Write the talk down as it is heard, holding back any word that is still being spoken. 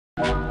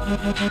Hey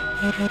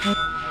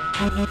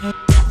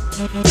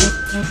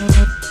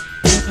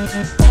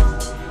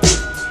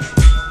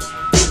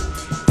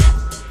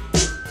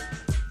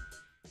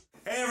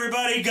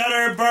everybody,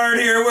 Gunner Bird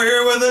here. We're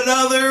here with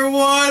another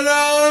one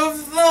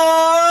of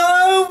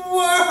the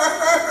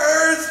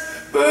worst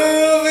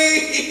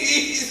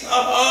movies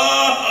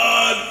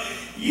on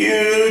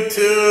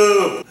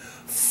YouTube.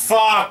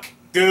 Fuck,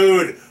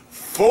 dude.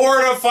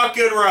 4 in a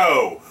fucking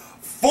row.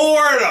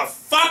 4 in a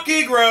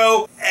fucking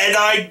row, and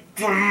I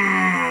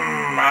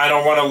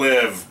don't want to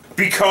live.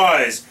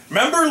 Because,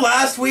 remember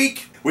last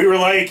week? We were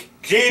like,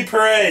 Jay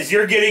Perez,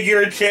 you're getting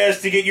your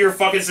chance to get your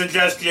fucking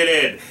suggestion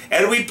in.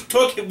 And we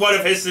took one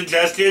of his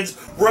suggestions,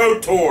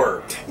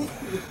 R.O.T.O.R.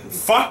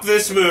 Fuck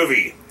this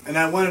movie. And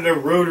I wanted to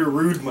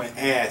rotor-rude my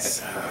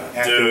ass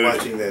after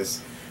watching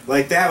this.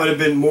 Like, that would have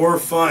been more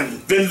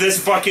fun than this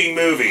fucking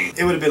movie.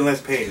 It would have been less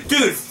pain.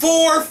 Dude,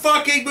 4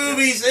 fucking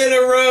movies in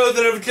a row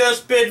that have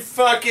just been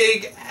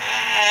fucking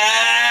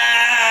ass.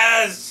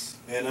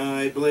 And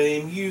I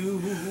blame you.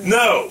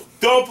 No,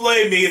 don't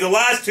blame me. The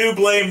last 2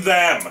 blame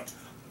them.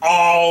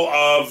 All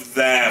of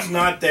them. It's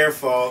not their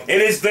fault.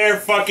 It is their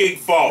fucking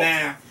fault.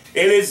 Nah.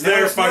 It is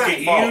their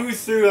fucking fault. You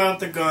threw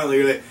out the gauntlet.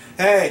 You're like,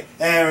 hey,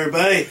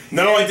 everybody.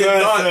 No, I did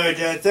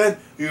not.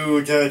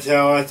 You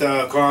tell us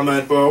a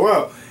comment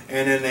below.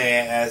 And then they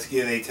ask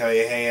you, they tell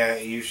you,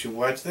 hey, you should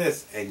watch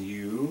this. And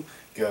you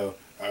go,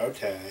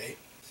 okay.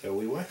 So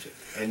we watch it.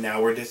 And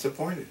now we're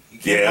disappointed. You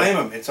can't blame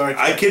them. It's our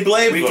choice. I can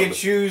blame them. We can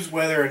choose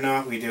whether or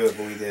not we do it,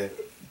 but we did.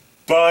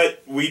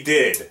 But we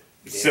did.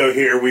 Yeah. So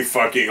here we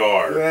fucking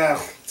are. Well.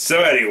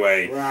 So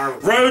anyway,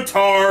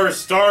 R.O.T.O.R.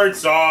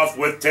 starts off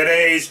with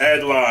today's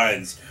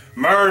headlines.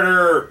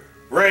 Murder,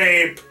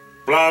 rape,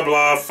 blah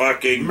blah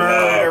fucking blah.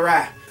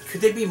 Murder.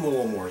 Could they be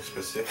more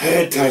specific?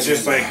 It's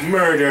just like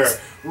murder,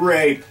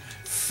 rape,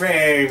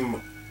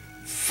 fame,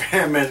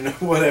 famine,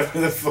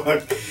 whatever the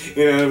fuck.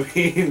 You know what I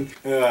mean?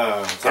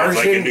 Sounds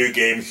like a new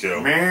game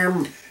show.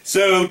 Ma'am.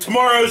 So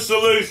tomorrow's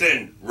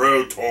solution,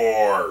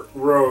 R.O.T.O.R.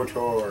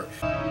 R.O.T.O.R.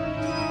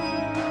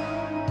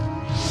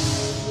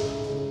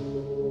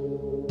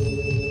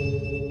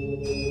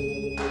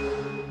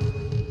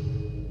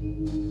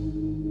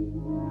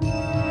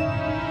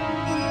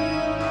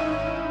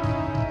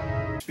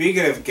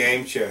 Speaking of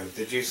game shows,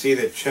 did you see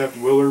that Chuck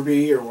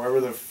Woolery, or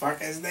whatever the fuck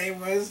his name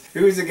was?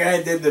 Who was the guy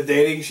that did the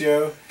dating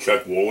show?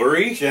 Chuck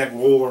Woolery? Chuck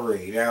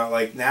Woolery.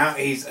 Now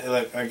he's,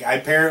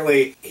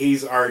 apparently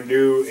he's our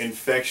new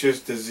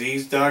infectious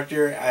disease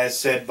doctor, as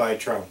said by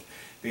Trump.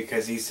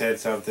 Because he said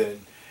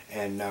something,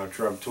 and now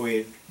Trump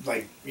tweeted,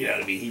 like, you know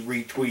what I mean, he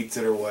retweets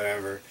it or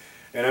whatever.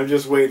 And I'm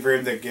just waiting for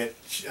him to get,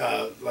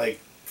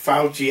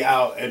 Fauci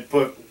out and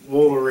put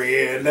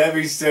Woolery in. That'd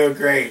be so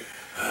great.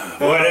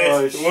 What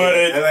it?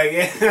 I like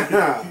it.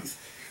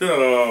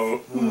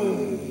 Oh.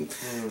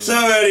 So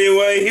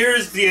anyway,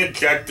 here's the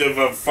objective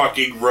of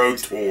fucking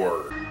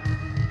R.O.T.O.R.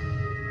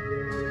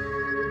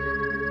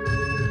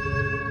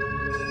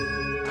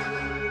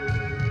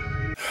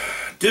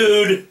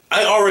 Dude,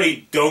 I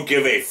already don't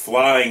give a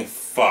flying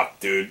fuck,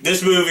 dude.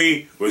 This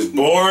movie was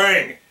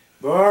boring.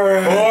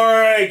 Boring.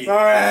 Boring.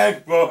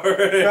 Boring.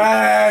 Boring.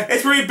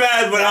 It's pretty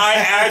bad, but I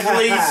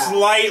actually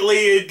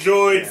slightly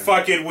enjoyed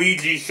fucking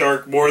Ouija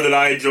Shark more than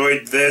I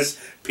enjoyed this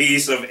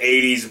piece of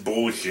 80s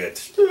bullshit.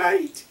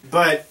 Slight.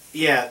 But,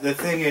 yeah, the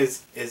thing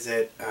is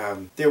that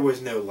there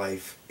was no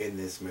life in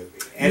this movie.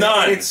 And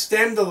none. It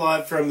stemmed a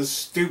lot from the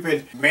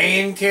stupid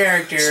main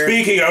character.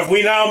 Speaking of,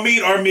 we now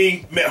meet our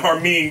main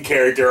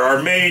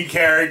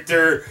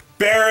character,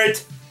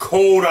 Barrett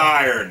Cold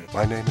Iron.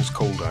 My name is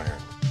Cold Iron.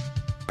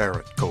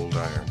 Barrett Cold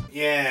Iron.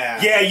 Yeah.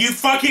 Yeah, you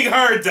fucking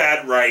heard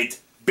that right.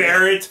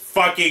 Barrett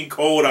fucking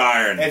Cold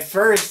Iron. At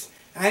first,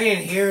 I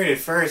didn't hear it at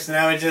first, and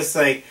I was just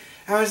like,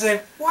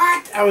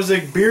 what? I was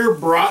like, Beer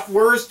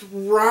Bratwurst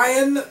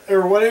Ryan?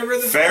 Or whatever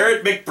the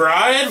Ferret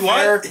McBride?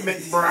 What? Ferret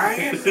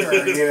McBride? Or,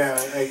 you know,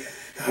 like,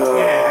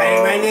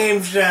 yeah, my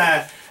name's,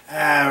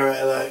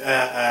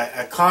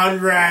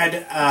 Conrad,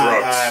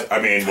 Brooks. I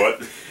mean,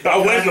 what? I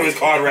wish it was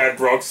Conrad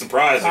Brooks,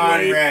 surprisingly.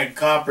 Conrad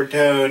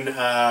Coppertone,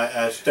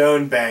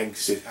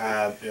 Stonebanks,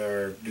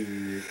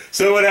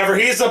 So whatever,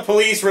 he's a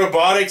police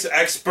robotics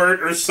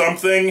expert or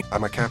something.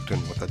 I'm a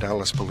captain with the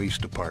Dallas Police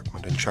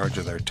Department in charge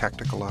of their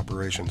Tactical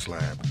Operations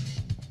Lab.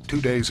 2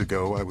 days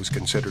ago, I was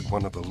considered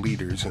one of the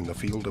leaders in the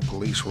field of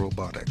police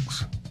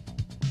robotics.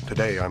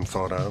 Today, I'm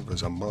thought of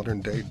as a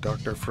modern-day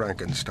Dr.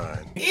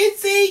 Frankenstein.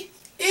 It's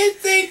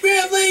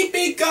really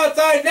because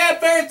I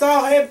never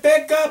saw him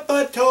pick up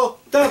a tool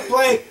to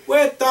play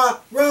with the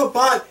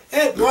robot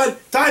at one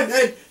time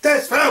in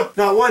this film.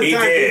 Not one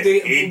time.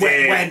 He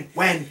did.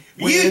 When?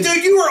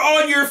 Dude, you were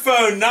on your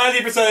phone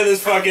 90% of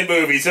this fucking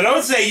movie, so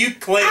don't say you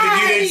claimed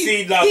that you didn't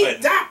see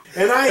nothing.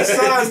 And I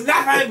saw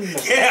nothing.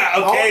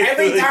 Yeah, okay.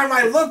 Every time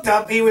I looked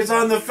up, he was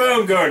on the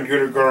phone going,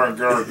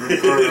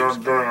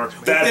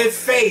 that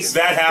face.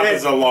 That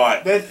happens a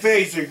lot. That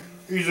face.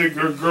 He's like,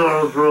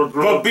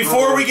 But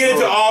before we get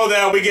into all of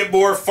that, we get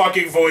more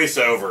fucking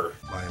voiceover.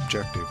 My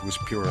objective was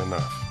pure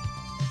enough.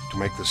 To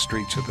make the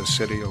streets of the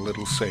city a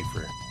little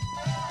safer.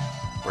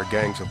 where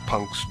gangs of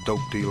punks, dope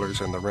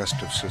dealers, and the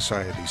rest of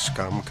society's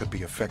scum could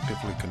be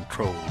effectively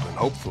controlled and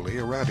hopefully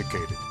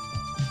eradicated.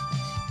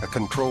 A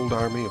controlled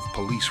army of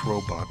police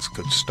robots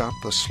could stop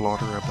the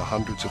slaughter of the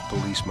hundreds of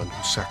policemen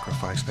who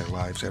sacrifice their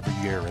lives every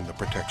year in the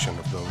protection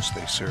of those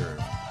they serve.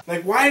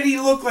 Like, why did he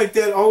look like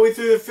that all the way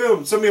through the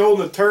film? Somebody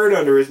holding a turd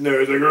under his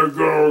nose.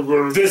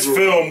 Like, This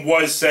film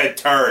was said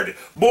turd.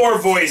 More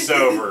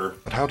voiceover.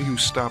 But how do you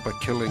stop a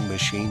killing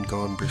machine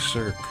gone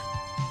berserk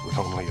with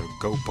only a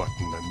go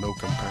button and no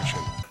compassion?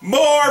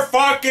 More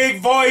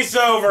fucking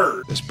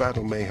voiceover. This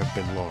battle may have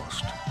been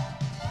lost,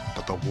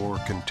 but the war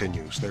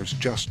continues. There's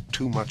just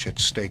too much at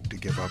stake to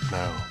give up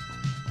now.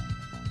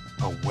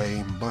 A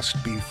way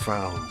must be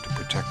found to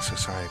protect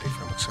society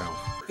from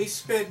itself. he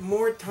spent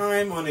more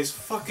time on his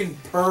fucking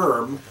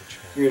perm,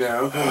 you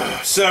know.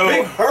 So,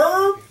 Big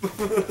perm?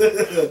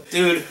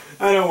 dude,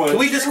 I don't want to. can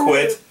we just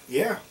quit?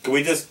 Yeah. Can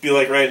we just be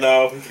like right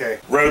now? Okay.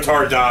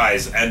 R.O.T.O.R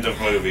dies. End of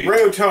movie.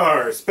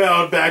 R.O.T.O.R,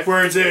 spelled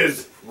backwards,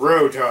 is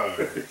R.O.T.O.R.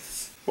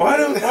 Why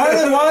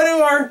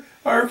do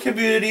our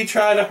community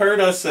try to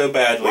hurt us so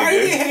badly? Why do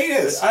dude? they hate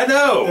us? I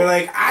know. They're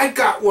like, I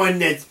got one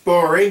that's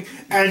boring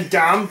and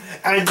dumb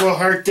and will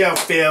hurt their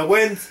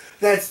feelings.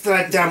 That's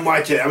not dumb.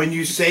 Watch it. I mean,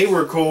 you say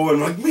we're cool,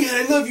 and I'm like, man,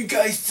 I love you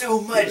guys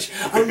so much.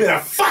 I'm gonna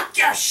fuck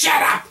your shit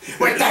up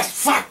with this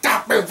fucked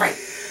up movie.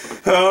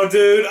 Oh,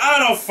 dude, I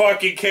don't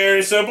fucking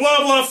care. So blah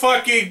blah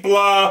fucking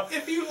blah.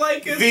 If you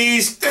like it,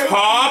 These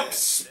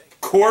cops,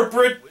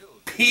 corporate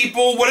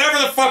people, whatever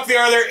the fuck they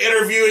are, they're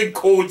interviewing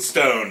Cold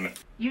Stone.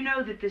 You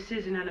know that this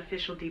is an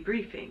unofficial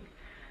debriefing.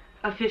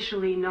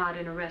 Officially not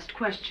an arrest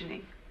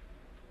questioning.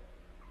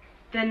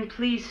 Then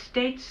please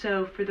state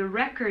so for the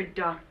record,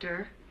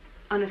 Doctor.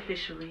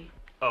 Unofficially.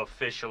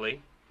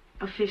 Officially.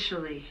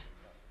 Officially.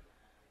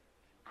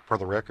 For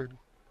the record?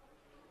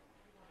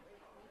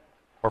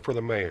 Or for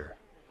the mayor?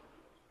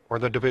 Or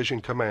the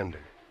division commander?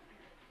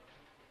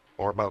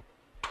 Or about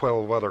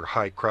 12 other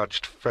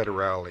high-crotched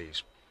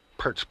federales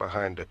perched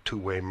behind a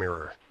two-way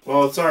mirror?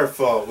 well, it's our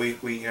fault. We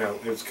you know,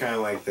 it was kind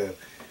of like the,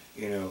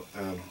 you know,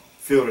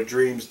 Field of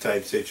Dreams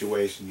type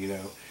situation. You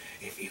know,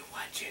 if you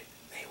watch it,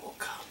 they will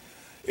come.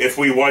 If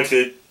we watch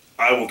it,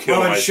 I will kill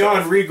Well, in myself.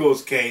 Sean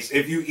Regal's case,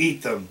 if you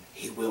eat them,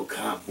 he will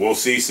come. We'll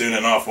see soon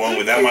enough, won't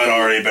we? That might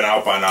already been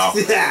out by now.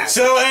 Yeah.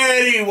 So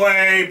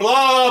anyway,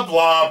 blah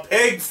blah,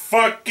 pig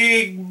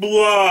fucking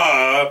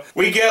blah.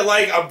 We get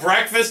like a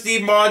breakfasty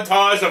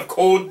montage of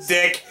Cold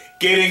Dick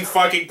getting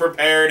fucking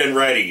prepared and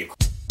ready.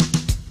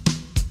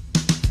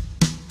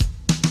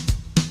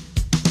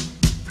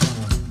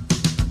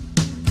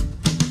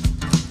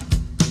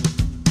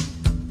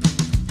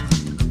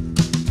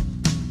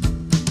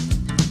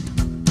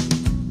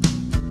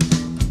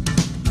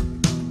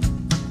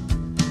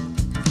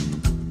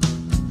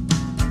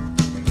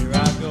 Here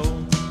I go,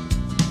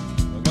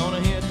 we're gonna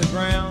hit the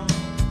ground.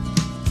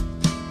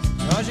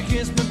 'Cause you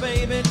kissed me,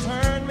 baby,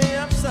 turn me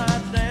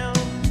upside down.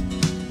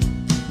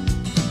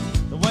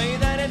 The way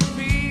that it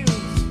feels,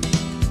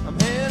 I'm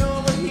head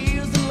over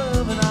heels in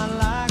love and I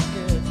like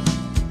it.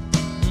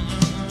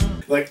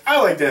 Like, I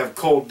like to have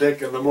cold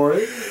dick in the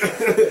morning.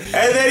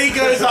 And then he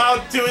goes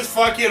out to his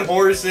fucking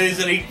horses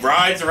and he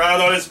rides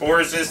around on his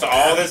horses to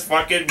all this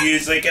fucking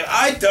music and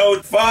I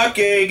don't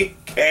fucking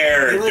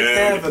care, They like to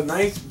have dude. a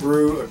nice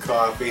brew of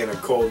coffee and a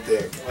cold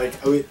dick. Like,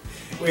 oh,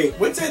 wait,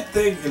 what's that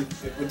thing?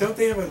 Don't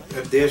they have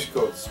a dish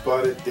called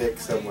spotted dick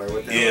somewhere?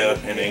 What the hell?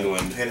 Yeah, in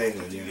England. In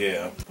England, yeah.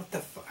 Yeah. What the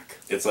fuck?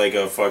 It's like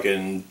a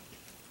fucking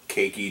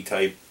cakey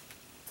type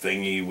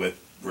thingy with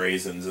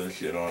raisins and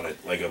shit on it,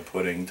 like a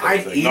pudding type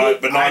I'd thing. eat Not,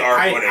 it. but not our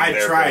pudding. I'd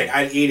their try it.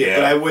 pudding. I'd eat it, Yeah.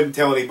 but I wouldn't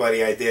tell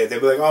anybody I did.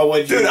 They'd be like, "Oh,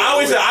 what'd you?" Dude, eat?"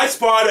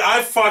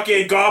 I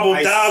fucking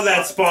down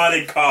that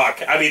spotted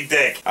cock. I mean,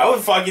 dick. I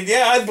would fucking,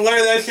 I'd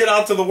blare that shit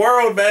out to the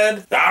world,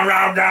 man. Nom,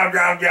 nom, nom,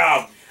 nom,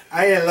 nom.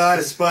 I ate a lot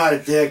of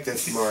spotted dick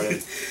this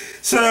morning.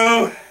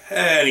 So,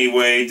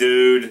 anyway,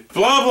 dude.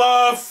 Blah,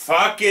 blah,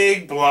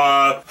 fucking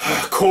blah.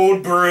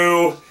 Cold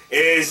brew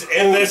is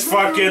in this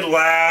fucking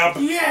lab.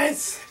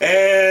 Yes.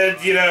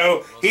 And, you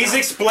know, he's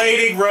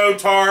explaining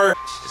R.O.T.O.R.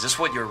 Is this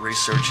what your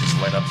research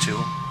has led up to?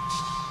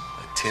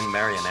 A tin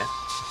marionette?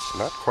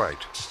 Not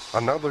quite.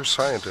 Another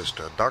scientist,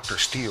 Dr.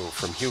 Steele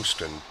from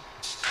Houston,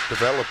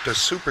 developed a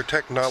super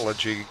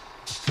technology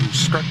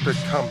constructed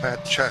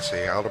combat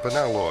chassis out of an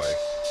alloy.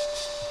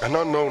 An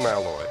unknown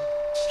alloy,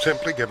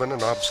 simply given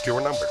an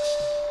obscure number.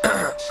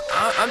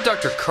 I'm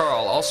Dr.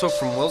 Carl, also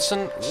from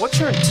Wilson. What's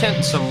your intent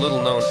in some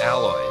little-known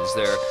alloy? Is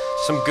there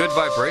some good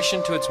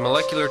vibration to its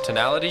molecular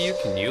tonality you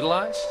can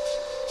utilize?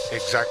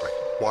 Exactly.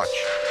 Watch.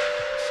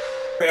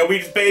 And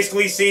we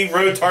basically see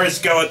R.O.T.O.R's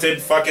skeleton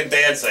fucking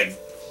dancing.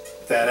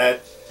 That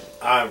it?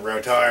 I'm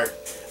R.O.T.O.R.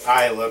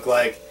 I look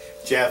like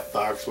Jeff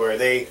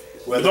Foxworthy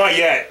with Not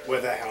yet.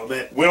 with a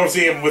helmet. We don't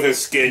see him with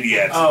his skin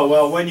yet. Oh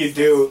well, when you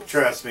do,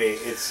 trust me,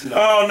 it's not.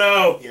 Oh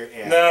no.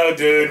 Yeah. No,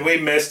 dude, we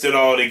missed it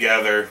all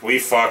together. We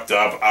fucked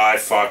up. I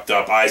fucked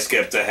up. I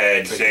skipped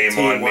ahead. Like Shame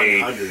a on me.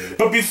 T100.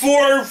 But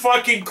before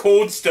fucking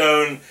Cold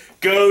Stone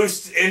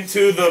goes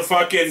into the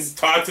fucking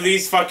talk to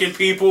these fucking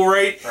people,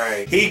 right?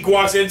 Right. He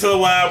walks into the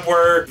lab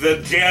where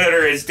the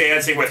janitor is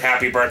dancing with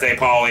Happy Birthday,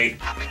 Polly.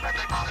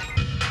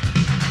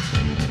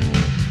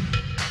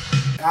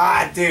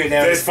 Ah, dude,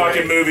 that This was great.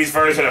 fucking movie's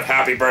version of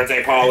Happy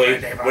Birthday, Polly,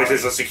 Birthday, Polly. which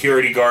is a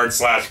security guard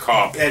 /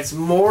 cop. It's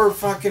more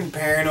fucking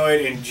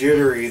paranoid and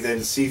jittery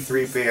than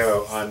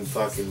C-3PO on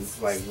fucking,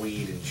 like,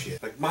 weed and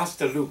shit. Like,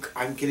 Master Luke,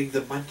 I'm getting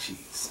the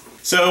munchies.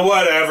 So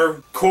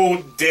whatever,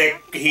 cool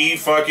dick, he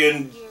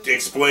fucking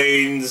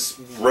explains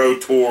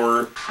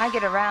R.O.T.O.R. I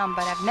get around,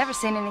 but I've never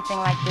seen anything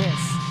like this.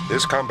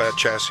 This combat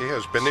chassis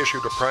has been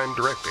issued a prime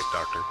directive,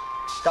 Doctor.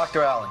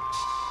 Dr. Allen,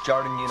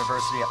 Jardin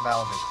University at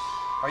Malibu.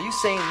 Are you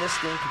saying this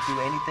thing could do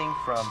anything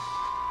from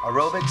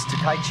aerobics to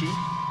Tai Chi?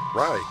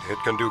 Right, it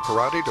can do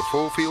karate to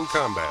full field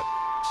combat.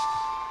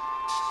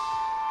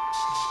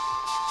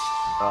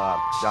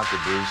 Dr.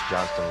 Bruce,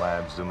 Johnston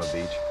Labs, Zuma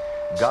Beach.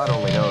 God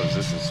only knows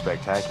this is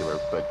spectacular,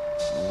 but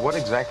what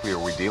exactly are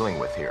we dealing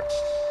with here?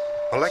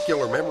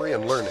 Molecular memory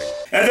and learning.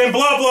 And then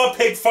blah blah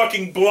pig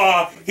fucking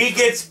blah, he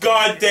gets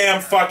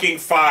goddamn fucking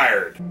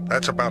fired.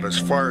 That's about as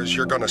far as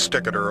you're gonna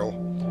stick it, Earl.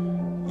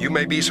 You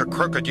may be so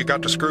crooked you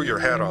got to screw your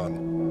head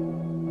on.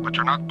 But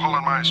you're not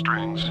pulling my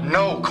strings.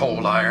 No,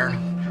 Cold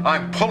Iron.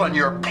 I'm pulling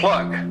your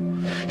plug.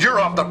 You're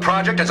off the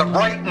project as of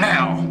right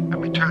now. Let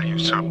me tell you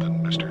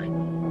something, mister.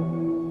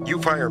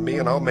 You fire me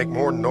and I'll make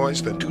more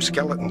noise than 2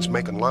 skeletons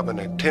making love in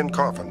a tin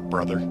coffin,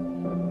 brother.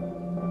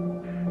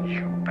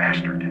 You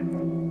bastard.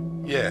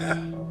 Yeah.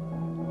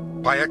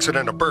 By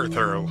accident of birth,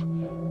 Earl.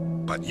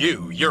 But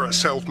you're a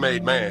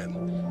self-made man.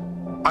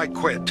 I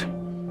quit.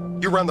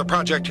 You run the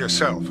project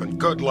yourself, and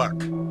good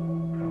luck.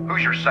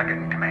 Who's your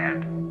second in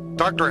command?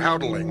 Dr.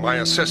 Howdeling, my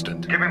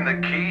assistant. Give him the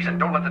keys and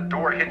don't let the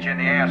door hit you in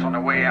the ass on the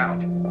way out.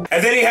 And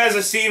then he has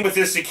a scene with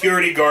this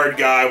security guard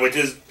guy, which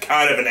is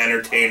kind of an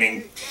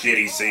entertaining,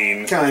 shitty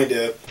scene.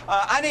 Kinda.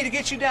 I need to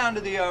get you down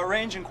to the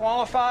range and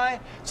qualify.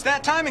 It's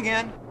that time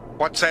again.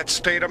 What's that,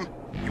 Statham?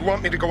 You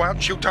want me to go out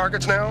and shoot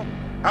targets now?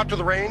 Out to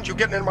the range? You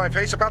getting in my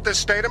face about this,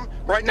 Statham?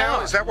 Right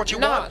now? Is that what you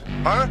want?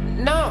 Huh?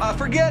 No.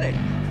 Forget it.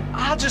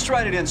 I'll just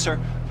write it in, sir.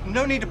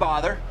 No need to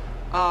bother.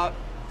 I'll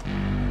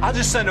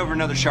just send over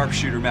another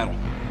sharpshooter medal.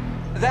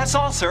 That's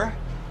all, sir.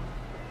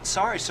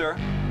 Sorry, sir.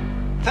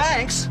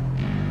 Thanks.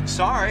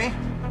 Sorry.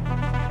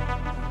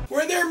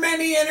 Were there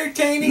many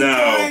entertaining No.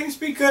 times?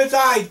 Because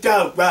I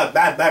don't.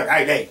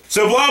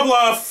 So blah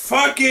blah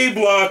fucking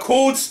blah,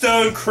 Cold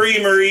Stone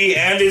Creamery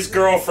and his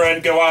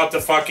girlfriend go out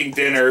to fucking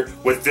dinner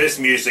with this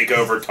music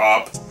over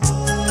top.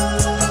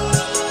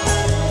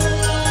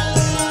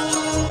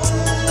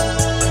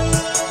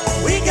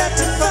 We got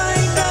to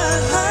find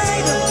a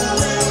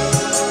hideaway,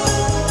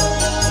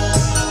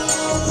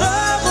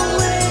 love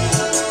away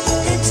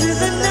into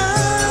the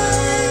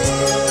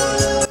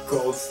night.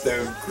 Cold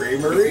Stone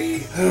Creamery?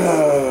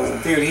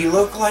 Dude, he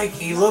looked like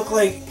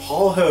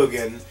Paul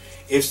Hogan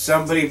if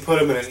somebody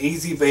put him in an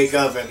easy bake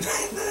oven. A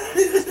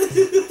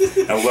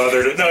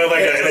leathered, no,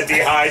 like a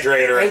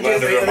dehydrator and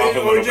leathered him up a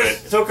little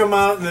bit. Took him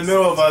out in the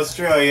middle of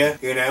Australia,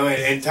 you know,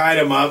 and tied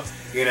him up,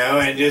 you know,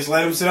 and just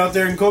let him sit out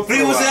there and cook. But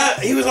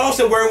he was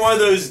also wearing one of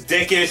those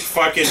dickish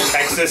fucking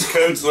Texas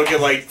coats,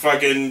 looking like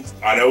fucking.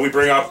 I know we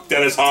bring up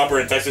Dennis Hopper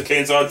and Texas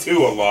Chainsaw 2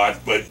 a lot,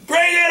 but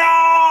bring it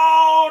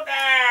all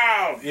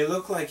down! It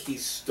looked like he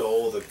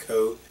stole the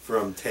coat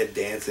from Ted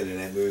Danson in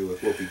that movie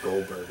with Whoopi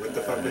Goldberg. What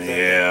the fuck was that?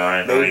 Yeah,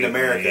 I know. Made in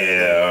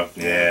America.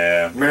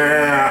 Yeah.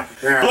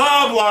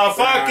 Blah blah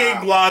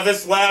fucking blah.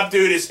 This lab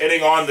dude is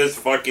hitting on this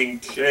fucking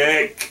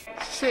chick.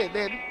 Say,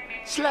 baby,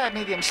 slide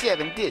me them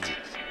 7 digits.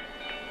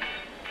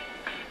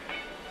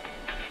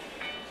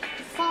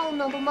 The phone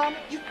number, mama.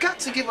 You got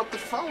to give up the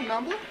phone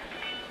number.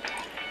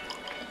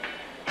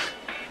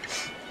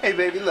 Hey,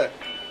 baby, look.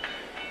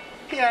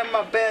 Here I'm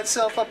my bad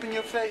self up in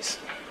your face.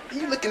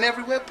 You looking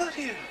everywhere but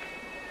here.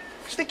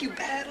 You think you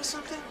bad or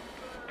something?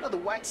 Another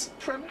white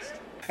supremacist?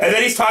 And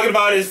then he's talking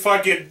about his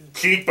fucking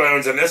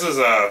cheekbones, and this is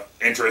a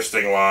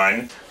interesting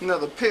line.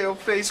 Another pale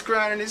face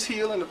grinding his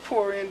heel in the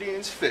poor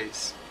Indian's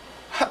face.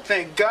 I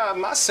thank God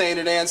my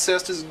sainted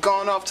ancestors have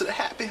gone off to the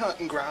happy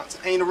hunting grounds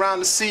and ain't around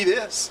to see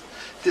this.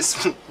 This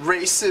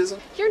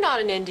racism. You're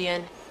not an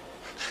Indian.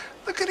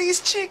 Look at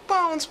these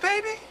cheekbones,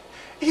 baby.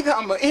 Either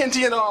I'm an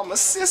Indian or I'm a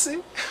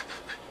sissy.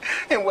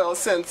 And well,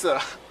 since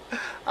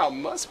I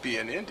must be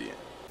an Indian.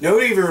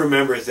 Nobody even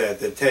remembers that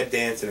Ted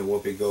Danson and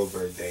Whoopi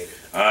Goldberg dated.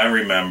 I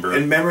remember.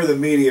 And remember the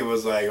media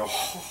was like,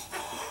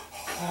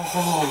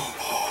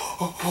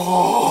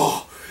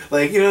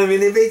 like, you know what I mean?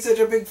 They made such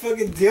a big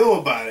fucking deal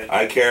about it.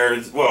 I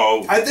cared,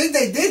 well... I think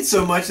they did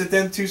so much that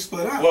them two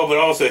split up. Well, but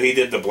also he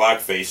did the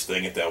blackface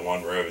thing at that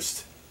one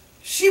roast.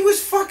 She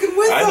was fucking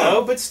with him. I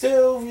know, but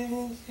still... I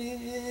mean,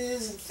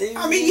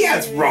 yeah,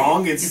 it's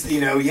wrong. It's, you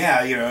know,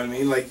 yeah, you know what I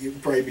mean? Like,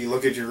 you'd probably be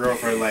looking at your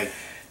girlfriend like,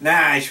 nah,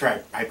 I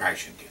probably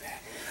shouldn't do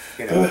that.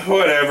 You know?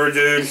 Whatever,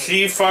 dude.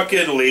 She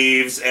fucking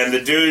leaves, and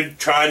the dude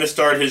trying to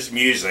start his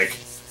music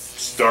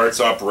starts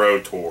up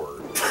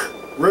R.O.T.O.R.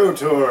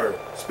 R.O.T.O.R.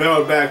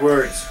 Spell it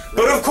backwards.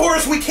 But of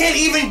course, we can't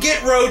even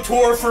get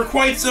R.O.T.O.R for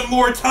quite some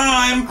more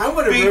time. I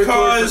wanted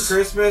R.O.T.O.R for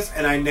Christmas,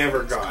 and I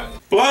never got it.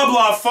 Blah,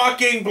 blah,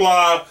 fucking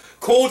blah.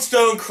 Cold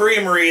Stone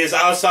Creamery is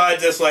outside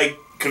this, like,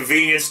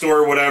 convenience store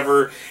or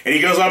whatever, and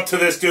he goes up to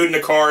this dude in the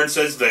car and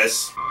says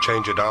this.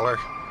 Change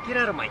 $1? Get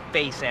out of my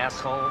face,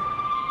 asshole.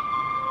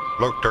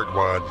 Look,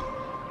 Dirtwad.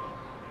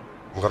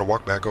 I'm gonna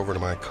walk back over to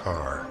my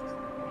car.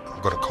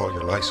 I'm gonna call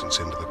your license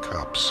into the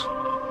cops.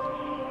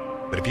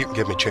 But if you can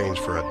give me change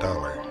for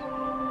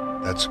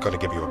 $1, that's gonna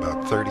give you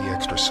about 30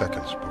 extra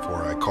seconds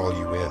before I call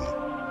you in.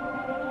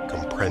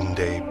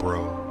 Comprende,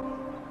 bro?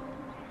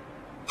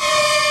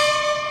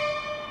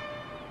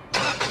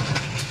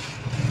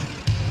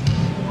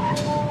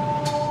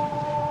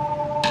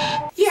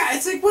 Yeah,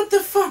 it's like, what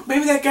the fuck?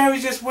 Maybe that guy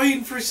was just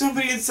waiting for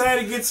somebody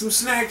inside to get some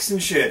snacks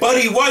and shit. But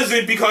he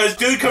wasn't, because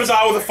dude comes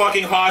out with a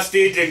fucking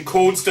hostage, and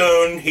Cold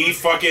Stone, he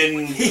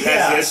fucking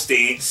has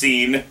this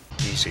scene.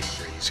 Easy,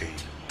 easy.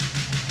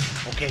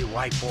 Okay,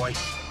 white boy,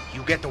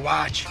 you get to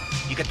watch.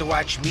 You get to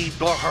watch me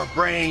blow her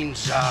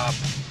brains up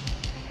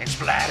and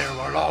splatter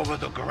all over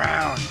the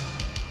ground.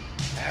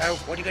 Now,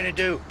 what are you gonna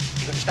do?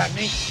 You gonna stop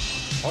me?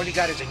 All you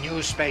got is a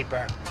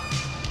newspaper.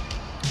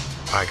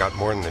 I got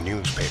more than the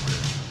newspaper.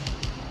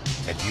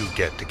 And you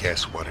get to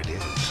guess what it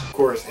is. Of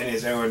course, in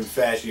his own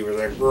fashion, he was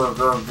like, grr,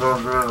 grr,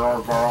 grr, grr,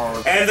 grr,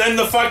 grr. And then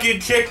the fucking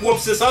chick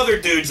whoops this other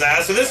dude's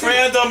ass. So this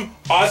random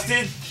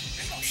hostage,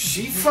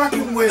 she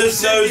fucking went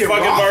this nose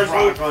fucking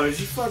Marshall.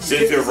 She fucking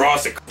Cynthia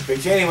Ross.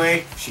 But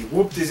anyway, she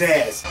whooped his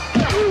ass.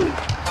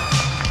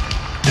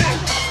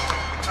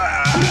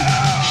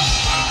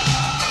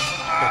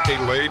 Hey,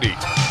 lady,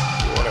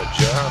 you want a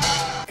job?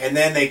 And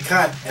then they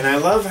cut, and I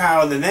love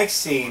how in the next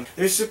scene,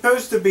 there's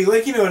supposed to be,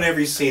 like, you know, in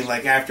every scene,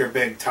 like after a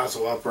big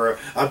tussle up or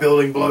a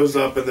building blows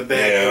up in the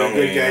back, and a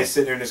good guy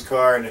sitting there in his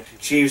car, and the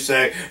chief's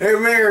like, hey,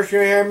 Mayor's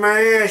gonna have my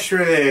ass for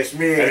this,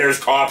 man. And there's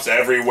cops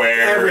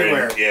everywhere.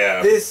 Everywhere. And,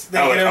 yeah. This, they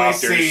can only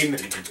seen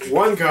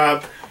one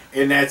cop,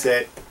 and that's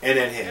it, and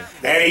then him.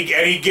 And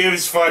he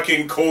gives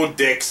fucking Cold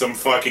Dick some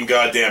fucking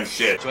goddamn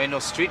shit. You ain't no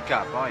street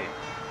cop, are you?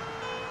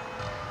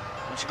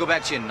 Why don't you go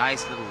back to your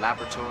nice little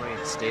laboratory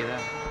and stay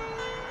there?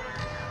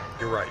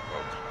 You're right,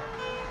 Bob.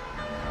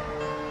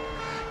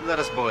 You let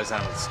us boys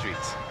handle the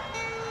streets.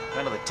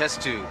 Handle the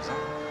test tubes,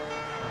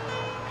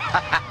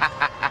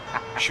 huh?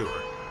 Sure.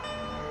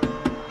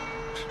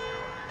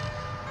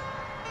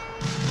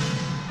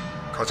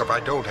 Because if I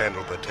don't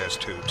handle the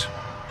test tubes,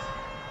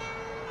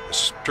 the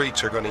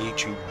streets are going to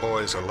eat you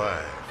boys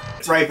alive.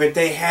 Right, but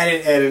they had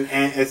it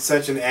at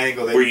such an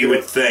angle that where you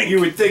would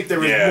think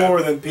there was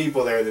more than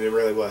people there than it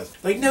really was.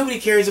 Like, nobody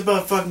cares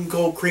about fucking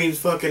Cold Cream's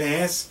fucking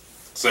ass.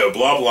 So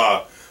blah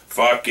blah.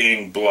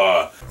 Fucking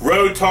blah.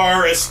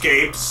 R.O.T.O.R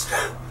escapes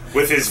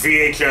with his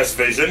VHS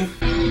vision.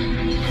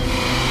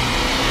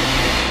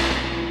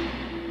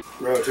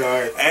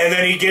 R.O.T.O.R. And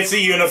then he gets a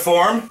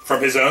uniform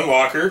from his own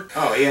locker.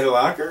 Oh, he had a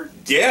locker?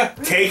 Yeah.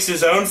 Takes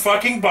his own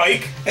fucking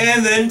bike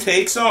and then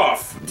takes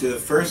off. To the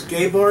first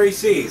gay bar he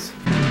sees.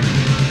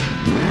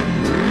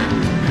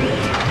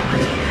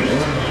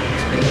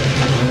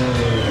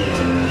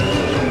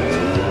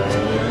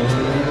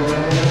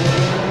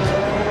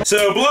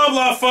 So blah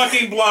blah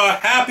fucking blah.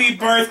 Happy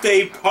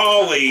birthday,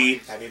 Polly.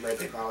 Happy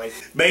birthday, Polly.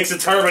 Makes a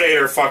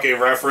Terminator fucking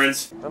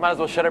reference. We might as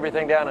well shut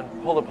everything down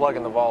and pull the plug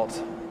in the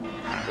vault.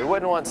 We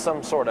wouldn't want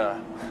some sort of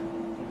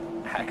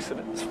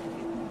accident.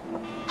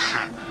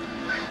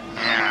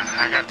 Yeah,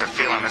 I got the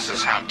feeling this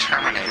is how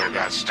Terminator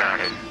got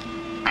started.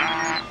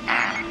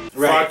 Right.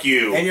 Fuck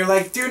you. And you're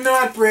like, do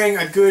not bring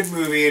a good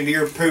movie into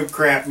your poop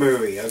crap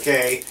movie,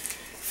 okay?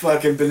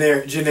 Fucking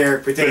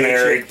generic potato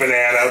Generic chip.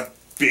 banana.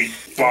 Big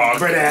bog.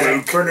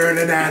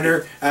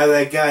 Banana. I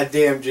like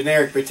goddamn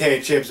generic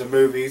potato chips in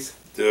movies.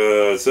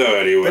 So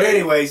anyway. But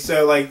anyway,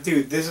 so like,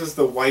 dude, this is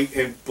the white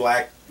and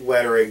black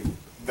lettering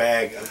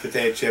bag of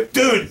potato chip.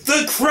 Dude,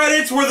 the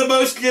credits were the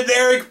most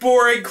generic,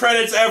 boring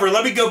credits ever.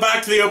 Let me go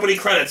back to the opening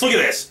credits. Look at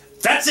this.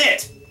 That's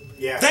it.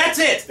 Yeah. That's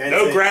it.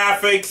 No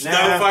graphics,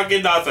 no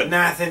fucking nothing.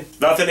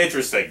 Nothing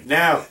interesting.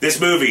 No. This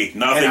movie,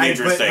 nothing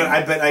interesting.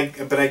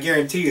 But I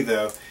guarantee you,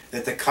 though,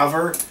 that the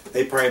cover,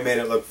 they probably made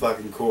it look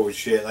fucking cool as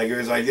shit. Like, it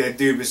was like that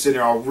dude was sitting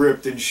there all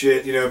ripped and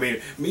shit, you know what I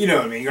mean? You know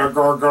what I mean?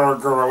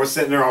 Girl was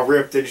sitting there all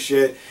ripped and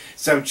shit.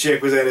 Some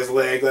chick was at his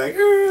leg like,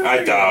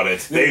 I doubt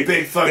it.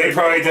 They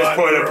probably just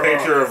put a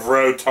picture of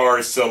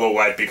R.O.T.O.R's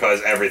silhouette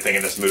because everything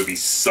in this movie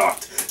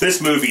sucked.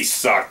 This movie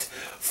sucked.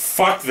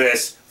 Fuck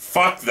this.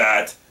 Fuck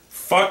that.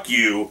 Fuck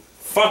you.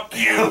 Fuck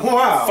you.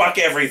 Wow. Fuck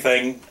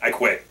everything. I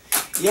quit.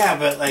 Yeah,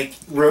 but like,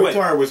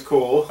 R.O.T.O.R was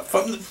cool.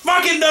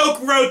 Fucking no,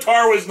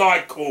 R.O.T.O.R was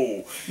not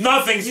cool.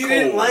 Nothing's cool. You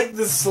didn't like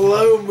the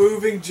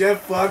slow-moving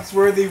Jeff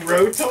Foxworthy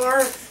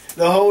R.O.T.O.R?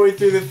 The whole way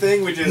through the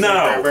thing, which is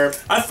no, like,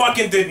 I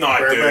fucking did not,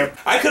 dude.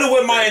 I could have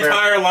went my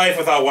entire life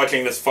without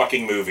watching this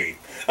fucking movie.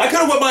 I could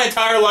have went my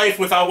entire life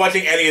without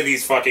watching any of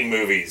these fucking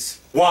movies.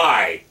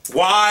 Why?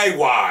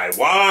 Why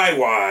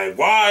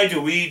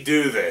do we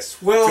do this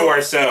to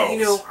ourselves? You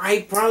know,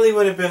 I probably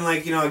would have been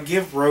like, you know,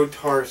 give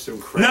R.O.T.O.R some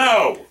credit.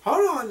 No!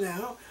 Hold on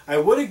now. I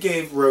would have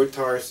gave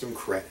R.O.T.O.R some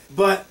credit.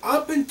 But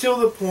up until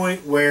the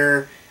point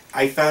where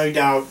I found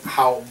out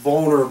how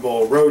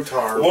vulnerable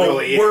R.O.T.O.R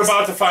really is. We're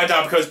about to find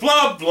out because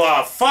blah,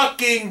 blah,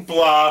 fucking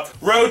blah,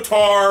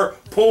 R.O.T.O.R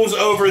pulls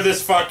over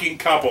this fucking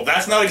couple.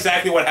 That's not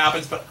exactly what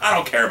happens, but I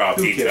don't care about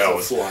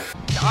details.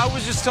 I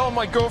was just telling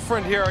my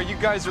girlfriend here, you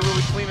guys are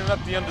really cleaning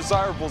up the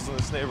undesirables in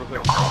this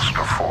neighborhood.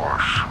 Coastal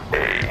force,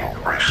 a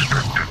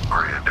restricted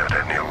grid at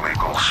an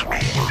illegal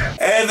speed.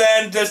 And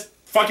then just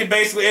fucking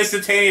basically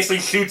instantaneously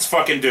shoots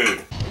fucking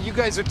dude. You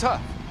guys are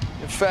tough.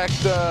 In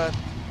fact,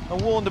 I'm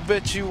willing to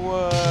bet you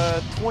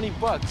 $20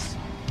 that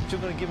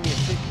you're gonna give me a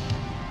ticket.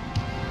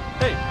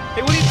 Hey,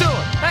 what are you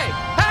doing? Hey!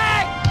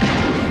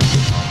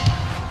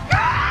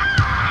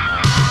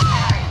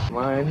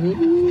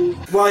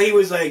 While he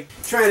was like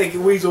trying to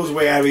weasel his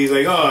way out of it, he's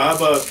like, oh, how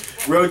about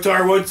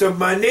R.O.T.O.R want some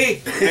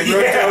money? And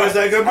R.O.T.O.R was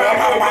like,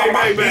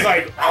 he's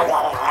like,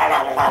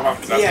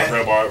 that's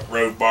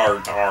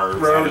R.O.T.O.R.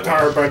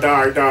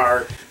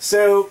 R.O.T.O.R.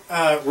 So,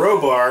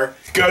 R.O.T.O.R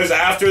goes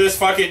after this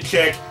fucking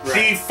chick. Right.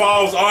 He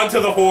falls onto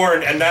the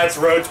horn, and that's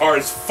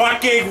R.O.T.O.R's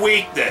fucking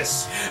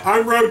weakness.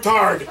 I'm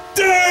R.O.T.O.R.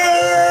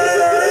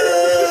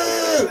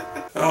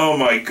 Oh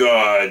my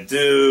god,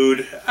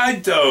 dude. I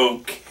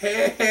don't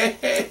care.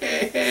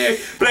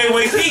 But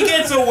anyway, he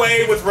gets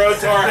away with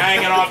R.O.T.O.R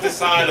hanging off the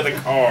side of the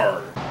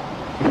car.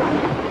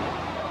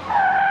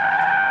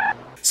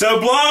 So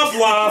blah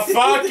blah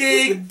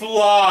fucking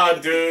blah,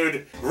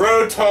 dude.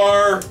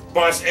 R.O.T.O.R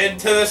busts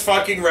into this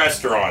fucking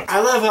restaurant. I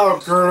love how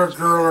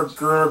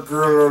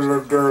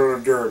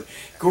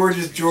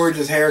Gorgeous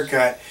George's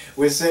haircut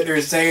was sitting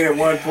there saying at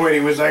one point,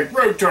 he was like,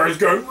 R.O.T.O.R's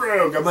gone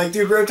rogue. I'm like,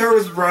 dude, R.O.T.O.R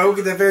was rogue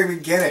at the very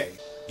beginning.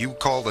 You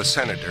call the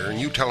senator and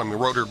you tell him he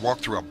ordered walk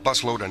through a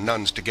busload of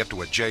nuns to get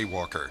to a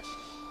jaywalker.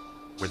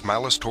 With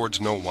malice towards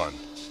no one.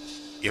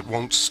 It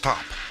won't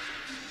stop.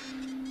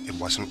 It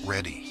wasn't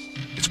ready.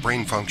 Its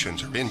brain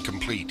functions are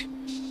incomplete.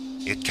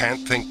 It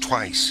can't think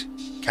twice,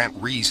 can't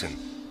reason,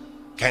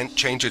 can't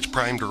change its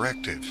prime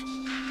directive.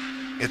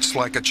 It's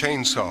like a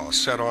chainsaw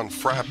set on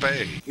frappe.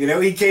 You know,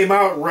 he came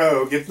out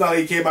rogue. It's not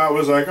he came out and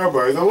was like, oh,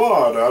 by the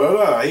law, da da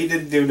da. He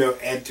didn't do no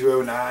Ed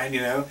 209,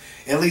 you know.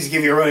 At least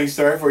give you a running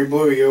start before he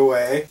blew you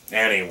away.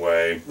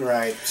 Anyway.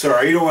 Right.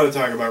 Sorry, you don't want to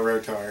talk about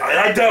R.O.T.O.R.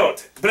 I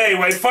don't. But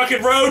anyway,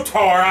 fucking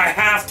R.O.T.O.R, I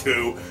have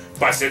to.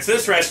 Busts into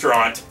this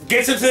restaurant,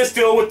 gets into this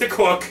deal with the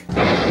cook.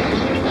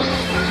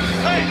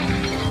 Hey!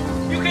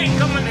 You can't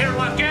come in here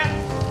like that!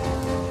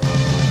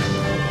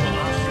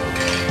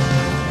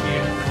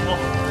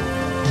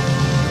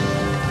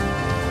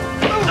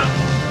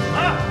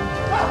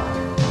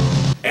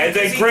 And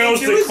then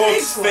grills the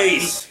cook's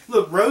face.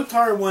 Look,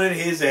 R.O.T.O.R wanted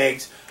his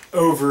eggs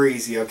over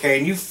easy, okay?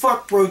 And you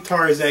fuck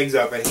R.O.T.O.R's eggs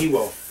up and he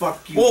will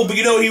fuck you Well, up. but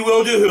you know what he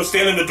will do? He'll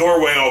stand in the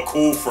doorway all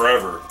cool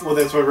forever. Well,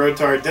 that's what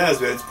R.O.T.O.R does,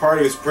 but it's part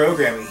of his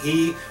programming.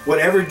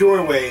 Whatever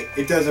doorway,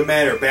 it doesn't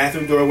matter.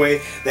 Bathroom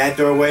doorway, that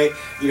doorway,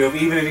 you know,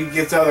 even if he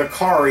gets out of the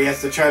car, he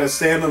has to try to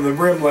stand on the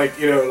rim like,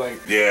 you know, like...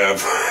 Yeah.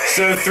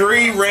 So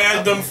 3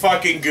 random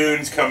fucking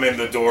goons come in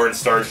the door and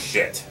start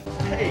shit.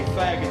 Hey,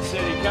 faggot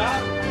city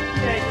cop.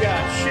 You ain't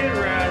got shit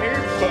around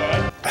here,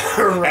 bud.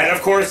 Right. And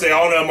of course, they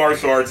all know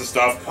martial arts and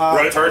stuff.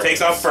 R.O.T.O.R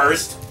takes off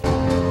first.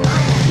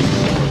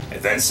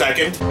 And then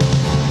second.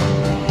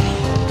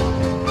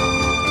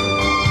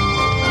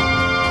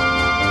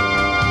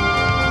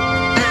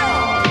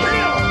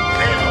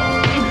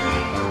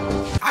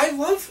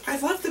 I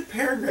love the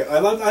paragraph. I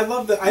love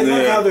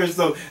how there's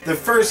the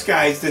first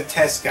guy's the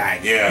test guy.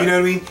 Yeah. You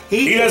know what I mean?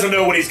 He doesn't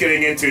know what he's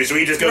getting into, so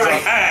he just goes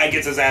like, and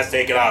gets his ass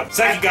taken off.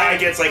 Second guy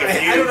gets like a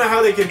few. I don't know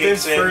how they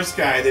convince first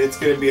guy that it's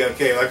going to be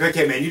okay. Like,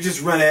 okay, man, you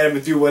just run at him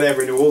and do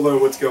whatever, and we'll know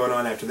what's going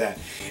on after that.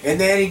 And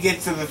then he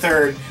gets to the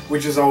third,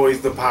 which is always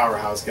the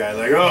powerhouse guy.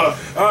 Like,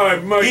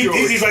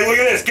 he's like, look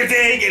at this,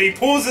 ka-ting, and he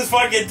pulls his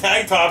fucking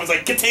tank top. It's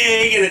like,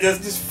 ka-ting, and it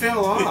just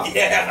fell off.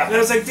 Yeah. And I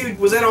was like, dude,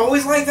 was that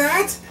always like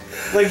that?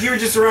 Like, you were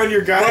just around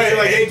your guys, you're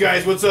like, hey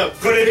guys, what's up?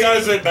 But it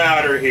doesn't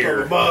matter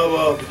here.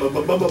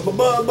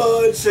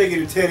 Shaking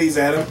your titties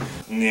at him.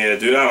 Yeah,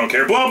 dude, I don't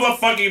care. Blah, blah,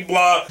 fucking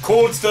blah.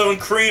 Cold Stone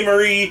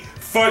Creamery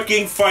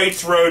fucking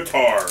fights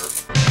R.O.T.O.R.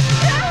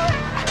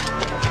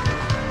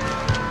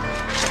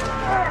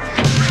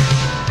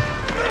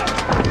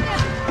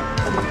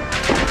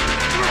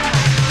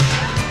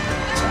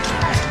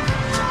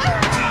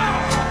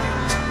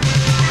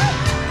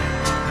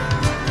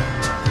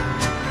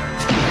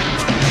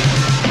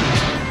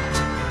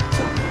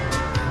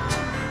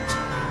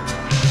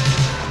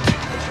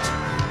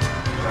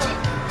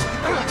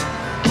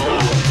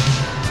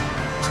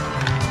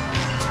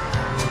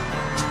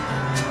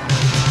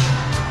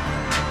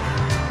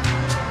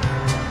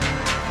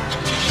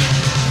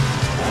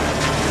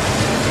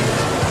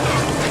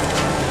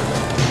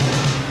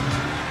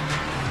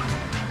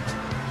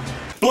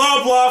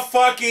 Blah, blah,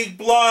 fucking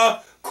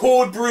blah,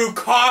 cold brew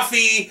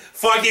coffee,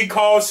 fucking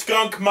call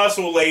skunk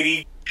muscle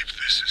lady. If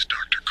this is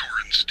Dr.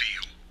 Corin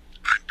Steele,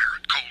 I'm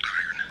Barrett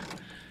Coldiron.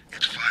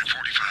 It's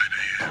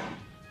 5:45 a.m.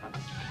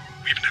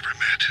 We've never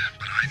met,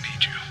 but I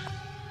need you.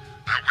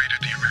 I'll wait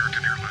at the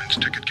American Airlines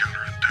ticket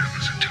counter in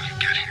Dallas until you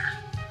get here.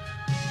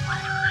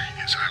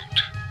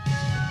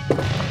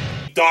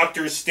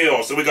 Dr.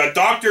 Still. So we got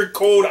Dr.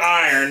 Cold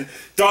Iron,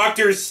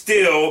 Dr.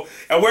 Still,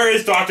 and where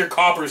is Dr.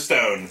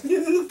 Copperstone?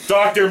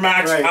 Dr.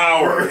 Max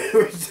Power.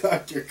 Where's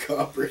Dr.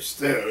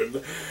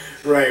 Copperstone?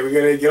 Right, we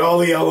gotta get all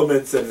the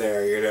elements in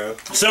there, you know.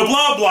 So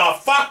blah blah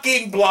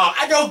fucking blah.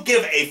 I don't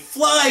give a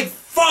flying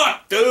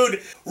fuck, dude.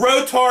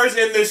 R.O.T.O.R's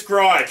in this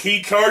garage.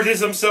 He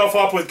charges himself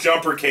up with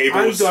jumper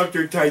cables. I'm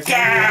Dr.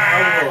 Titanium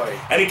Alloy.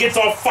 And it gets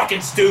all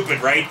fucking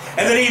stupid, right?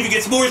 And then he even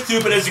gets more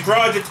stupid as the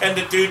garage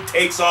attendant dude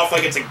takes off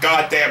like it's a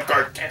goddamn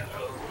cartoon.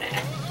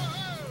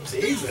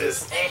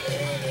 Jesus.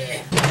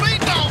 Please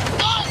don't.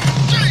 Oh,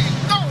 jeez,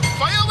 don't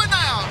fail me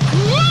now.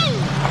 Woo!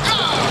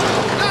 God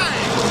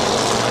dang.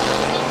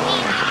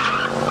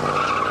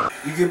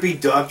 You could be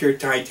Dr.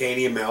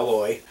 Titanium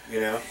Alloy, you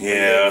know?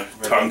 Yeah,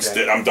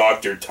 tungsten. I'm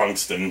Dr.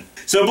 Tungsten.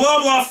 So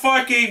blah blah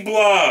fucking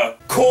blah.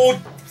 Cold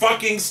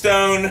fucking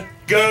Stone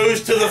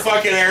goes to the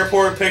fucking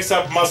airport, picks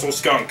up Muscle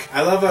Skunk.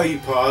 I love how you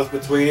pause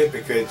between it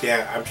because,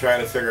 yeah, I'm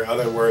trying to figure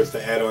other words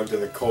to add on to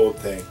the cold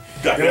thing.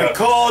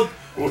 Cold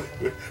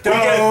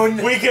Stone.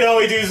 We can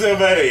only do so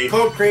many.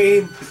 Cold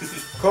cream,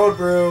 cold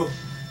brew,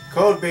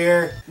 cold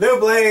beer, no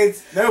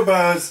blades, no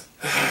bows.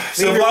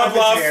 So blah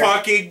blah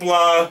fucking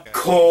blah.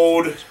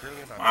 Cold.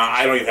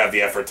 I don't even have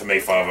the effort to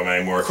make fun of him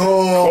anymore.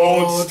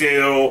 Cold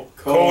Steel,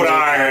 Cold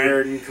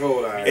Iron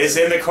is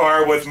in the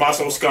car with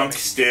Muscle Skunk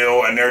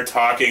Steel, and they're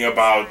talking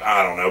about,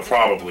 I don't know,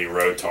 probably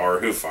R.O.T.O.R.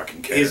 Who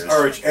fucking cares? His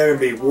arch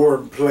enemy,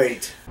 Warm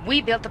Plate. We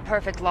built a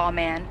perfect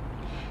lawman.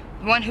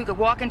 One who could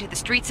walk into the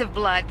streets of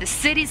blood, the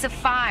cities of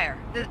fire,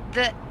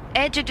 the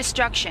edge of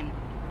destruction,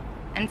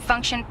 and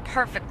function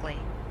perfectly.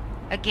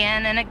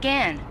 Again and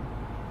again.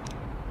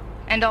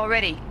 And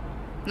already,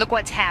 look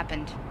what's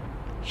happened.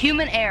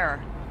 Human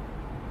error.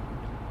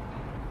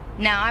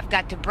 Now I've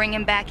got to bring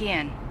him back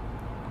in.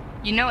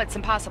 You know it's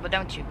impossible,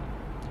 don't you?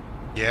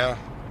 Yeah,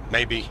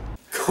 maybe.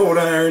 Cold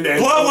Iron and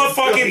blah blah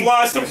fucking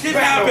blah. Some shit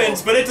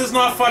happens, but it does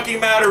not fucking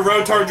matter.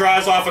 R.O.T.O.R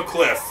drives off a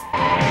cliff.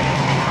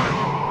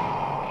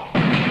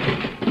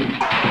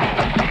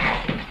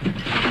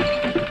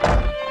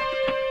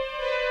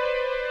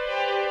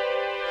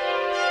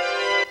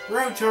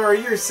 R.O.T.O.R,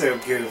 you're so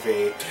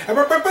goofy.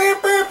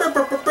 R.O.T.O.R.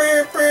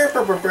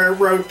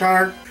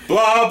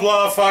 Blah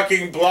blah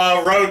fucking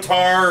blah.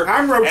 R.O.T.O.R.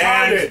 I'm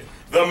retarded. And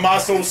the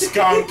Muscle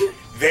Skunk.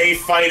 They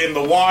fight in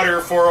the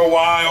water for a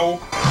while.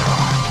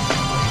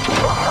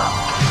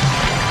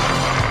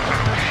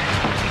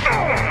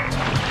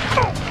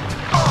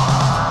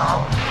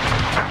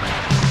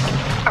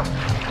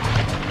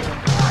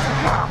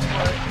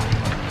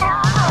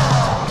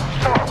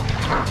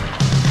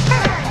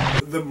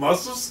 The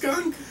Muscle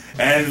Skunk?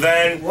 And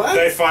then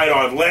they fight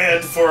on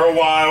land for a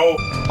while.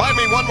 Buy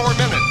me 1 more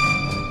minute.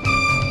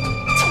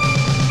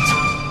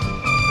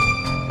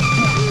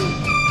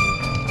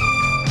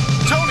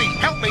 Tony,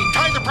 help me!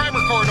 Tie the primer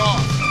cord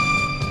off!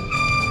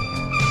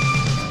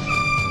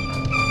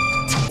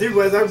 Dude,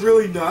 was I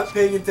really not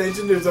paying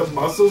attention? There's a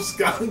Muscle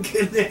Skunk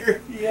in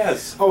there?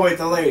 Yes. Oh wait,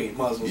 the lady,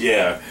 Muscle Skunk.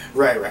 Yeah.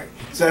 Right.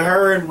 So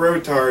her and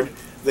R.O.T.O.R,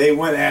 they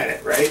went at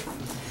it, right?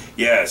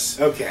 Yes.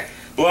 Okay.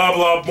 Blah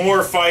blah,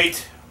 more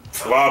fight.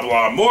 Blah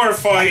blah, more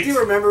fight. I do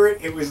remember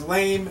it. It was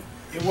lame.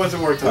 It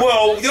wasn't worth talking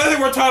Well, the other thing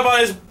we're talking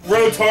about is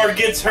R.O.T.O.R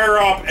gets her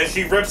up and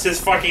she rips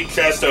his fucking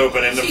chest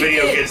open and the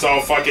video gets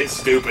all fucking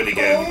stupid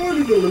again.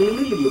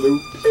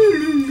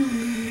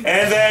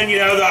 And then, you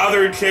know, the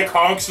other chick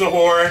honks the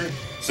horn.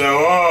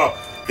 So,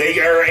 they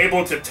are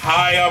able to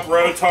tie up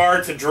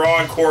R.O.T.O.R to draw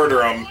and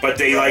quarter him. But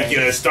they, like, you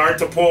know, start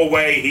to pull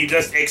away. He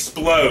just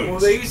explodes. Well,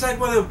 they use like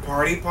one of the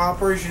party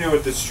poppers, you know,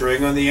 with the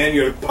string on the end.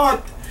 You're like,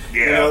 pop!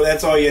 Yeah. You know,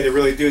 that's all you had to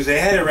really do is they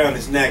had it around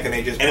his neck and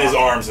they just... And his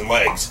arms and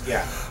legs.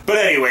 Yeah. But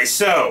anyway,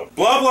 so,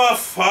 blah blah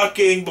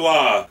fucking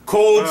blah.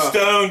 Cold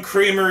Stone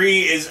Creamery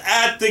is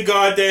at the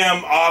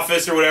goddamn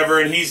office or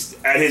whatever, and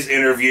he's at his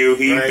interview.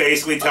 He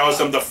basically tells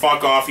them to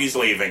fuck off, he's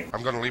leaving.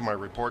 I'm going to leave my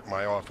report in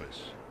my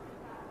office.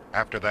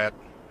 After that,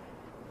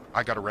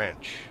 I got a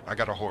ranch. I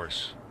got a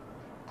horse.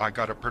 I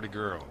got a pretty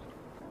girl.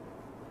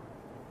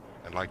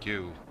 And like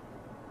you,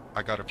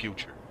 I got a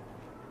future.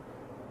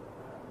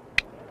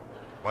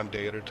 One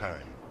day at a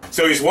time.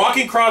 So he's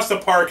walking across the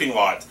parking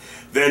lot.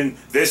 Then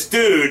this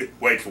dude,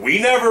 which we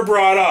never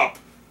brought up.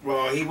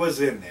 Well, he was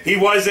in there. He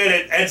was in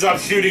it, ends up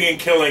shooting and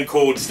killing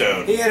Cold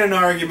Stone. He had an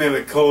argument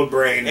with Cold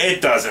Brain.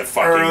 It doesn't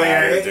fucking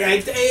matter,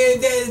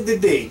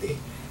 dude.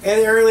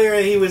 And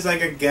earlier he was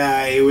like a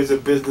guy who was a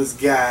business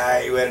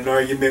guy who had an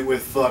argument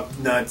with fuck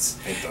nuts.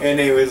 And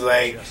it was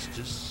like,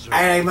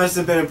 it must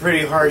have been a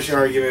pretty harsh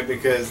argument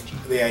because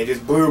he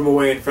just blew him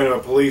away in front of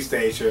a police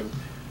station.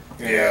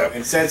 You know,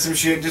 and said some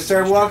shit and just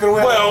started walking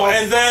away. Well,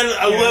 and then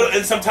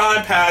and some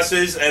time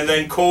passes, and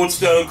then Cold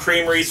Stone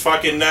Creamery's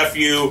fucking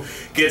nephew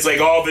gets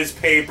like all of his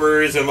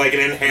papers and like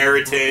an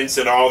inheritance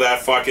and all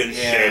that fucking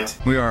shit.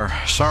 We are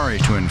sorry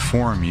to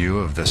inform you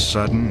of the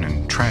sudden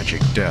and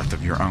tragic death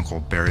of your uncle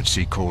Barrett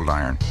C. Cold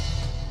Iron.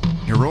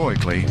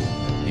 Heroically,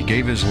 he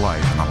gave his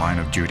life in the line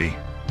of duty.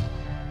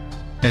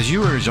 As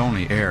you are his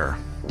only heir,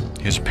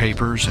 his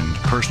papers and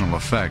personal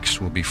effects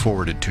will be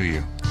forwarded to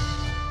you.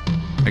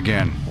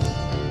 Again,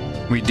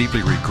 We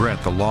deeply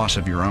regret the loss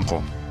of your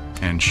uncle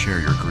and share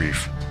your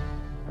grief.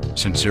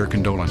 Sincere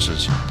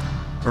condolences,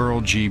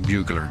 Earl G.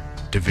 Bugler,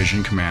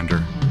 Division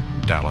Commander,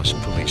 Dallas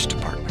Police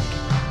Department.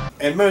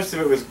 And most of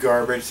it was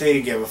garbage. They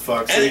didn't give a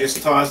fuck, so they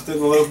just tossed it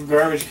in the local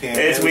garbage can.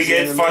 We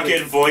get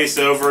fucking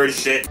voiceover and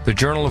shit. The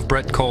Journal of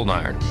Brett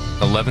Coldiron,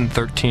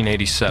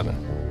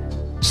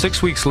 11/13/87.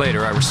 6 weeks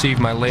later, I received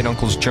my late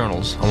uncle's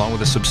journals, along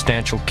with a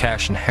substantial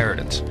cash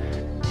inheritance.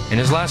 In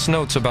his last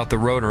notes about the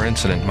R.O.T.O.R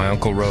incident, my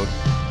uncle wrote,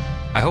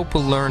 "I hope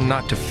we'll learn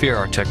not to fear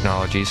our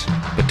technologies,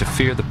 but to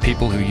fear the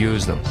people who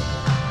use them."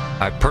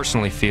 I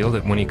personally feel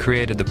that when he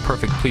created the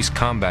perfect police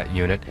combat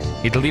unit,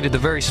 he deleted the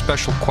very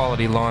special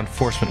quality law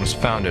enforcement was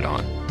founded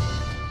on: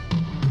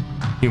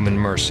 human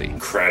mercy.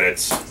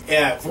 Credits.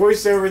 Yeah,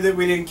 voiceover that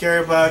we didn't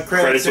care about.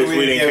 Credits which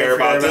we didn't care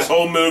about. This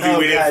whole movie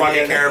we didn't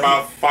fucking care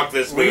about. Fuck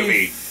this movie.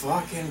 We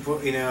fucking,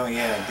 you know,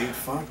 yeah, dude,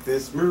 fuck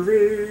this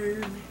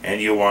movie. And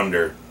you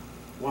wonder.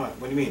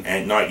 What? What do you mean?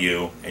 And not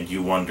you, and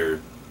you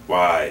wonder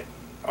why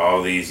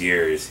all these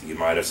years you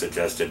might have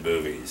suggested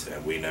movies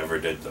and we never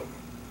did them.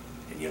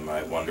 And you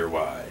might wonder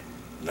why.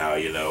 Now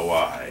you know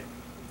why.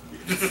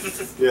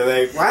 You're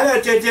like, why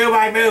don't you do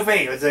my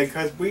movie? It's like,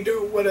 because we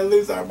don't want to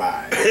lose our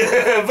mind.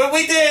 But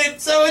we did,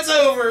 so it's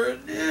over.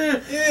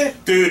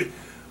 Dude,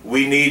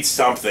 we need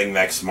something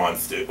next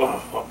month, dude.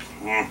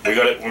 We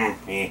got it.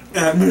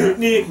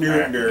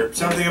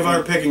 Something of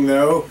our picking,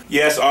 though.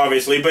 Yes,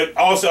 obviously, but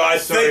also I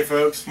think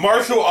folks.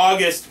 Martial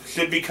August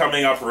should be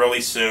coming up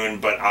really soon,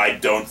 but I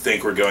don't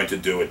think we're going to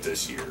do it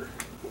this year.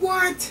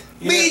 What?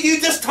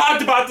 You just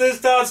talked about this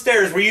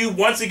downstairs. Were you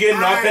once again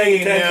not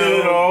paying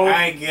attention at all?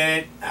 I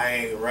get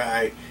it.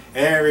 Right.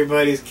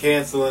 Everybody's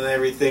canceling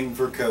everything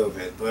for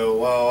COVID.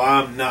 Well,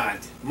 I'm not.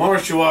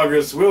 Martial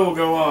August will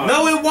go on.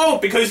 No, it won't,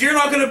 because you're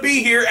not going to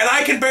be here, and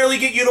I can barely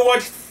get you to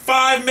watch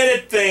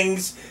 5-minute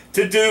things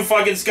to do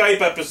fucking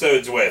Skype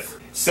episodes with.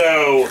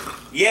 So,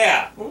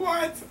 yeah.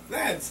 What?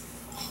 That's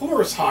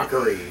horse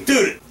hawkery.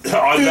 Dude,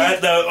 on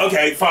that though,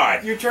 okay,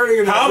 fine. You're turning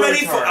into how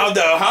many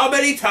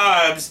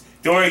times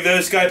during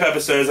those Skype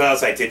episodes I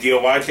was like, did you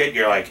watch it?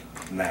 You're like,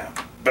 no.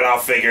 But I'll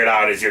figure it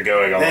out as you're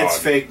going along. That's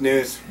fake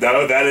news.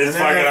 No, that is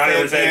fucking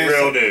 100%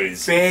 real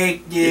news.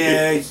 Fake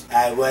news.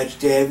 I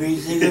watched every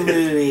single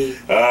movie.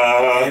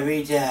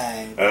 Every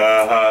time.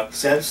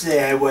 Some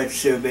say I watched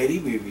so many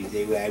movies.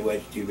 I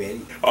watched too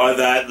many. On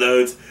that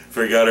note,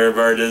 For Gutter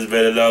Bird has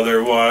been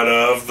another one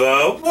of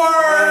the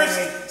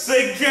worst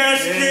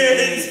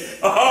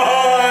suggestions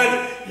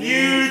on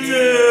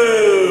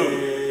YouTube.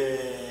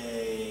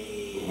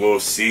 We'll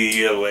see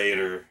you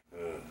later.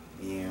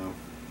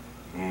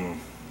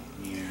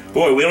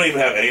 Boy, we don't even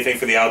have anything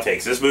for the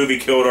outtakes. This movie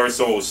killed our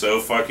souls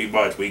so fucking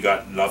much, we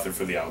got nothing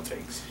for the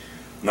outtakes.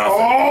 Nothing.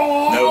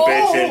 Oh! No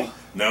bitching,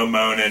 no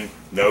moaning,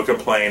 no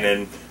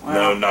complaining,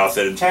 no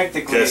nothing.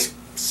 Technically, just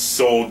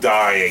soul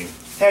dying.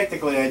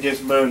 Technically, I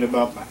just moaned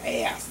about my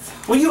ass.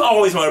 Well, you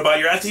always moan about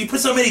your ass because you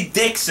put so many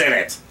dicks in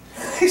it.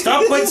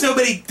 Stop putting so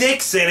many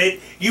dicks in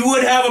it. You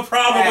would have a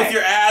problem with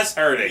your ass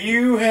hurting.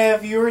 You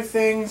have your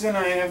things and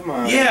I have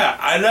mine. Yeah,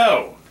 I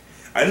know.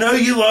 I know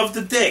you love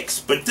the dicks,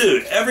 but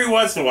dude, every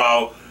once in a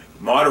while,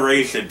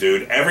 moderation,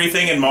 dude.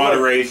 Everything in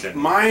moderation. Look,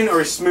 mine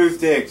are smooth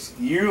dicks.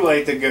 You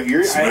like to go.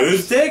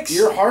 Smooth dicks?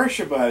 You're harsh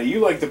about it. You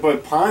like to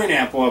put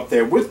pineapple up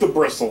there with the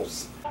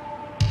bristles.